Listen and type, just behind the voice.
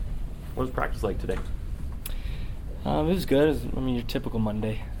What was practice like today? It was good. Your typical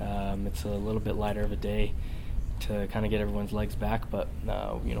Monday. It's a little bit lighter of a day to kind of get everyone's legs back, but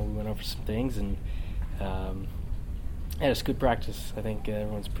we went over some things, and it's good practice. I think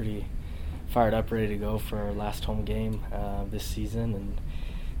everyone's pretty fired up, ready to go for our last home game this season,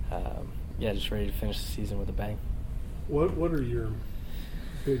 and just ready to finish the season with a bang. What are your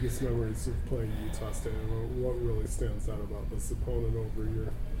biggest memories of playing Utah State? What really stands out about this opponent over your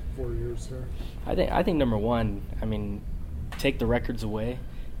 4 years here? I think number one, take the records away.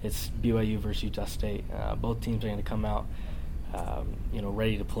 It's BYU versus Utah State. Both teams are going to come out,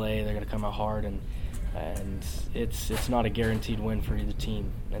 ready to play. They're going to come out hard, and it's not a guaranteed win for either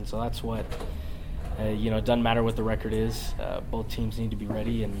team. And so that's what it doesn't matter what the record is. Both teams need to be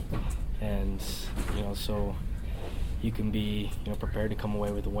ready, and so you can be prepared to come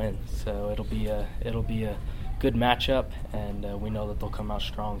away with a win. So it'll be a good matchup, and we know that they'll come out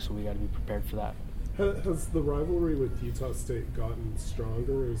strong. So we got to be prepared for that. Has the rivalry with Utah State gotten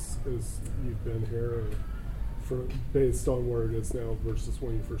stronger as you've been here, based on where it is now versus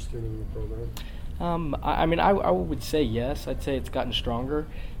when you first came into the program? I would say yes. I'd say it's gotten stronger.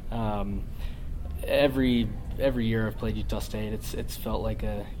 Every year I've played Utah State, it's felt like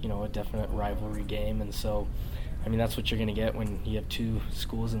a definite rivalry game, and so that's what you're going to get when you have two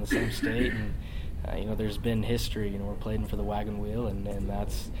schools in the same state, and there's been history. We're playing for the wagon wheel, and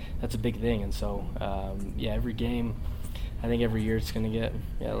that's a big thing. And so every game, I think every year it's going to get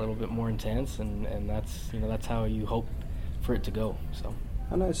a little bit more intense, and that's how you hope for it to go. So.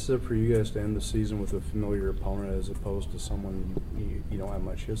 How nice is it for you guys to end the season with a familiar opponent as opposed to someone you don't have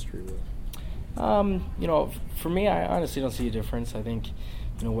much history with? For me, I honestly don't see a difference. I think,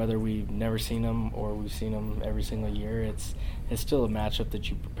 whether we've never seen them or we've seen them every single year, it's still a matchup that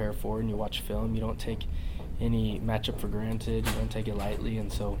you prepare for and you watch film. You don't take any matchup for granted. You don't take it lightly,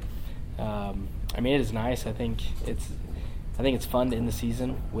 and so it is nice. I think it's fun to end the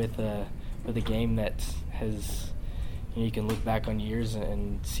season with a game that has. You can look back on years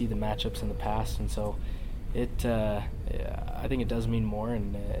and see the matchups in the past, and so I think it does mean more,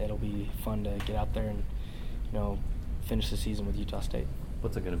 and it'll be fun to get out there and finish the season with Utah State.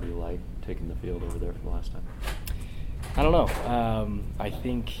 What's it going to be like taking the field over there for the last time? I don't know. I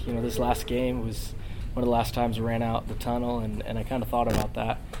think this last game was one of the last times we ran out the tunnel, and I kind of thought about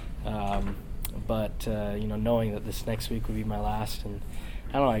that. But knowing that this next week would be my last, and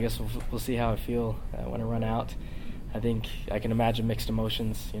I don't know. I guess we'll see how I feel when I run out. I think I can imagine mixed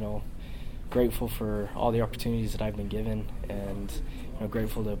emotions, grateful for all the opportunities that I've been given, and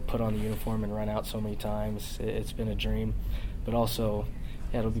grateful to put on the uniform and run out so many times. It's been a dream, but also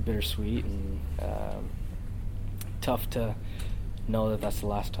it'll be bittersweet and tough to know that that's the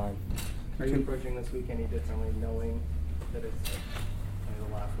last time. Are you approaching this week any differently, knowing that it's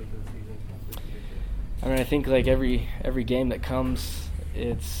the last week of the season? I think like every game that comes,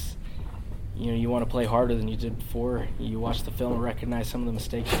 it's you want to play harder than you did before. You watch the film and recognize some of the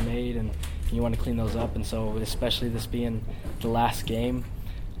mistakes you made, and you want to clean those up. And so, especially this being the last game,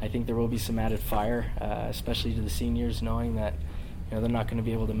 I think there will be some added fire, especially to the seniors, knowing that they're not going to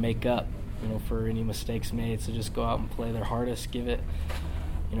be able to make up for any mistakes made. So just go out and play their hardest, give it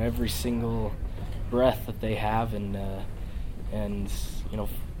every single breath that they have, and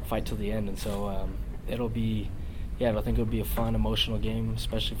fight till the end. And so it'll be. I think it'll be a fun, emotional game,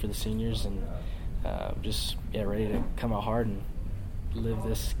 especially for the seniors, and ready to come out hard and play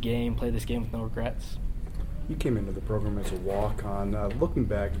this game with no regrets. You came into the program as a walk-on. Looking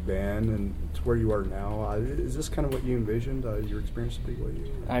back then and to where you are now, is this kind of what you envisioned your experience to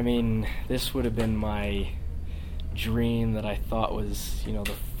be? This would have been my dream that I thought was, the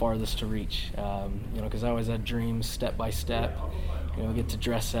farthest to reach. Because I always had dreams step by step. Get to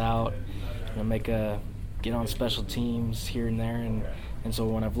dress out, get on special teams here and there, and so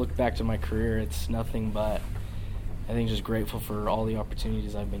when I've looked back to my career, it's nothing but I think just grateful for all the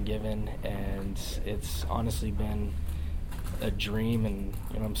opportunities I've been given, and it's honestly been a dream. And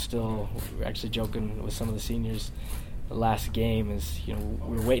I'm still actually joking with some of the seniors. The last game is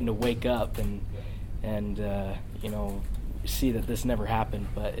we're waiting to wake up and see that this never happened,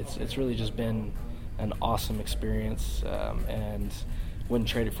 but it's really just been an awesome experience, and wouldn't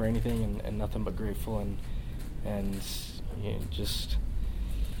trade it for anything, and nothing but grateful, and just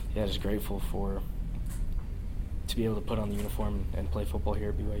grateful to be able to put on the uniform and play football here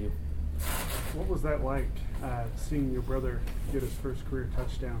at BYU. What was that like, seeing your brother get his first career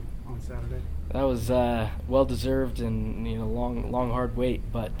touchdown on Saturday? That was well deserved, and long hard wait,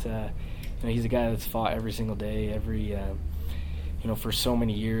 but he's a guy that's fought every single day, every for so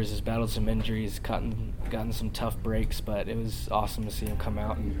many years, has battled some injuries, gotten some tough breaks, but it was awesome to see him come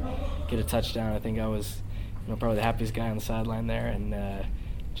out and get a touchdown. I think I was, probably the happiest guy on the sideline there, and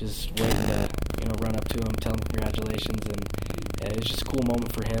just waiting to, run up to him, tell him congratulations, and it was just a cool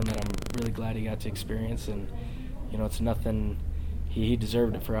moment for him that I'm really glad he got to experience. And it's nothing. He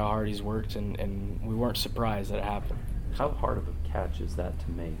deserved it for how hard he's worked, and we weren't surprised that it happened. How hard of a catch is that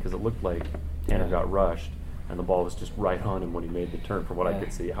to make? Because it looked like Tanner got rushed, and the ball was just right on him when he made the turn, from what I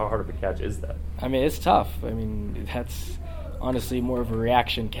could see. How hard of a catch is that? I mean, it's tough. I mean, that's honestly more of a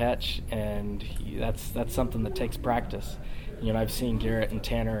reaction catch, and that's something that takes practice. I've seen Garrett and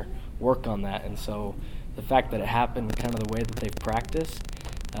Tanner work on that, and so the fact that it happened kind of the way that they've practiced,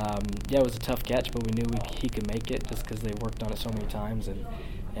 it was a tough catch, but we knew he could make it just because they worked on it so many times,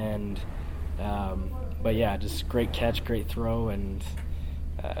 but yeah, just great catch, great throw, and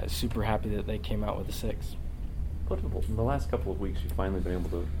super happy that they came out with a 6. But in the last couple of weeks, you've finally been able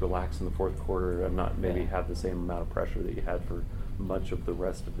to relax in the fourth quarter and not maybe have the same amount of pressure that you had for much of the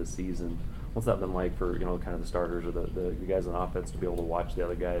rest of the season. What's that been like for kind of the starters or the guys on offense to be able to watch the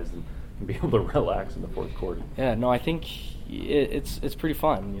other guys and be able to relax in the fourth quarter? Yeah, no, I think it's pretty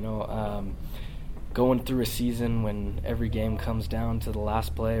fun. Going through a season when every game comes down to the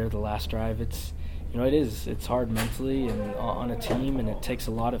last play or the last drive, it's hard mentally and on a team, and it takes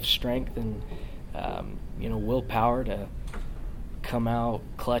a lot of strength and willpower to come out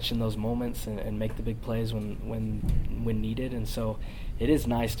clutch in those moments and make the big plays when needed. And so it is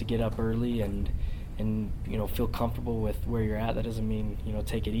nice to get up early and feel comfortable with where you're at. That doesn't mean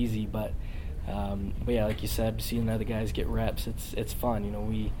take it easy, but yeah, like you said, seeing other guys get reps, it's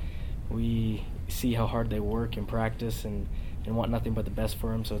fun. We see how hard they work in practice and want nothing but the best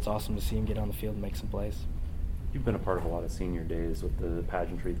for them, so it's awesome to see them get on the field and make some plays. You've been a part of a lot of senior days with the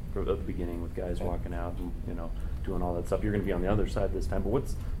pageantry at the beginning, with guys walking out and doing all that stuff. You're going to be on the other side this time,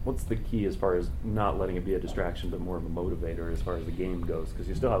 but what's the key as far as not letting it be a distraction but more of a motivator as far as the game goes, because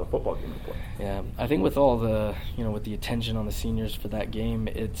you still have a football game to play? Yeah, I think with all the with the attention on the seniors for that game,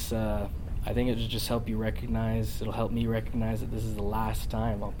 it's I think it'll just help me recognize that this is the last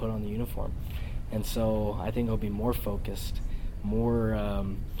time I'll put on the uniform, and so I think I'll be more focused, more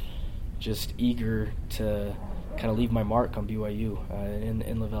just eager to kind of leave my mark on BYU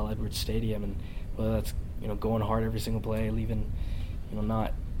in Lavelle Edwards Stadium, and whether that's going hard every single play, leaving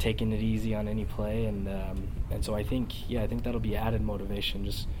not taking it easy on any play, and so I think that'll be added motivation,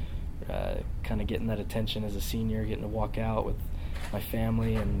 just kind of getting that attention as a senior, getting to walk out with my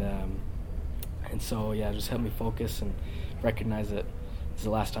family, and so just help me focus and recognize that it's the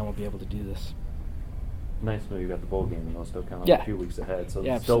last time I'll be able to do this. Nice to know you got the bowl game, and they'll still count a few weeks ahead, so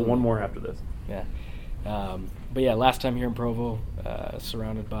there's absolutely. Still one more after this. Yeah. But yeah, last time here in Provo,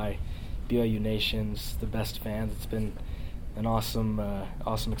 surrounded by BYU Nations, the best fans. It's been an awesome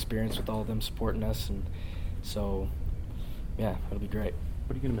experience with all of them supporting us, and so yeah, it'll be great.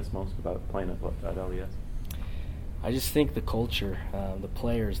 What are you going to miss most about playing at LES? I just think the culture, the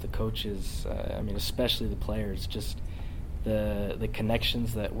players, the coaches. Especially the players. Just the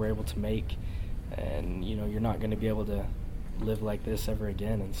connections that we're able to make, and you're not going to be able to live like this ever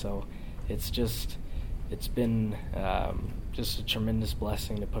again, and so it's been just a tremendous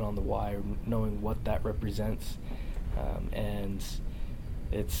blessing to put on the Y, knowing what that represents, and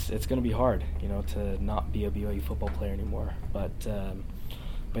it's going to be hard, to not be a BYU football player anymore. But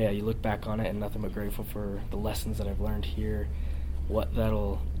yeah, you look back on it and nothing but grateful for the lessons that I've learned here, what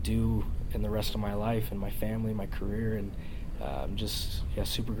that'll do in the rest of my life and my family, my career, and just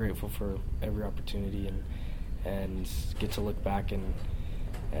super grateful for every opportunity and get to look back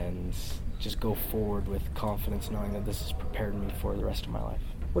and just go forward with confidence, knowing that this has prepared me for the rest of my life.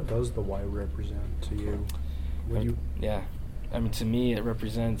 What does the Y represent to you? To me, it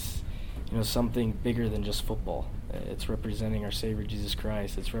represents something bigger than just football. It's representing our Savior Jesus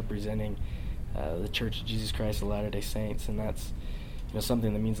Christ. It's representing the Church of Jesus Christ of Latter-day Saints, and that's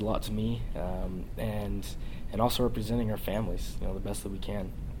something that means a lot to me, and also representing our families the best that we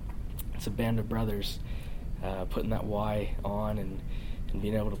can. It's a band of brothers putting that Y on and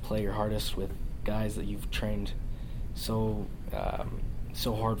being able to play your hardest with guys that you've trained so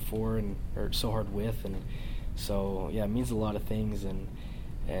hard for or so hard with, and so it means a lot of things, and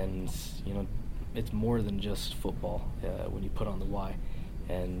it's more than just football when you put on the Y,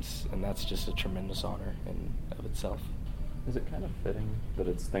 and that's just a tremendous honor in of itself. Is it kind of fitting that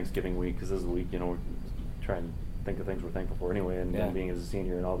it's Thanksgiving week, because this is the week we're trying to think of things we're thankful for anyway, and being as a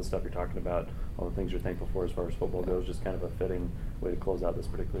senior and all the stuff you're talking about, all the things you're thankful for as far as football goes, just kind of a fitting way to close out this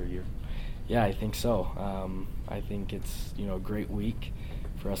particular year? Yeah, I think so. I think it's a great week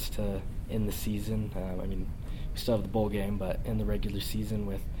for us to end the season. we still have the bowl game, but in the regular season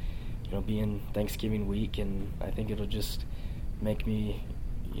with, being Thanksgiving week, and I think it'll just make me,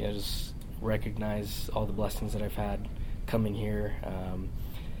 just recognize all the blessings that I've had coming here,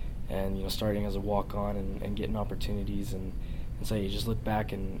 and starting as a walk-on and getting opportunities, and so you just look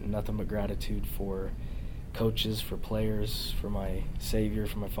back and nothing but gratitude for coaches, for players, for my Savior,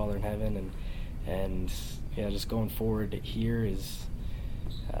 for my Father in heaven, and just going forward here is,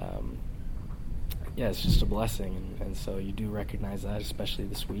 it's just a blessing, and so you do recognize that, especially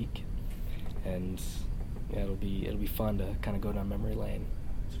this week, and it'll be fun to kind of go down memory lane.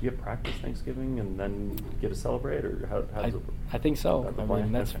 So do you have practice Thanksgiving and then get to celebrate, or how does it work? I think so. Is that the I plan?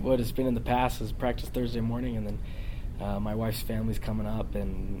 mean, that's Okay. what it's been in the past, is practice Thursday morning, and then my wife's family's coming up,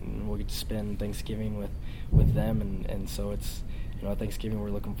 and we'll get to spend Thanksgiving with them, and so it's, Thanksgiving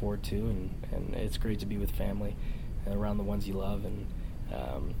we're looking forward to, and it's great to be with family and around the ones you love, and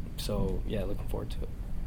so looking forward to it.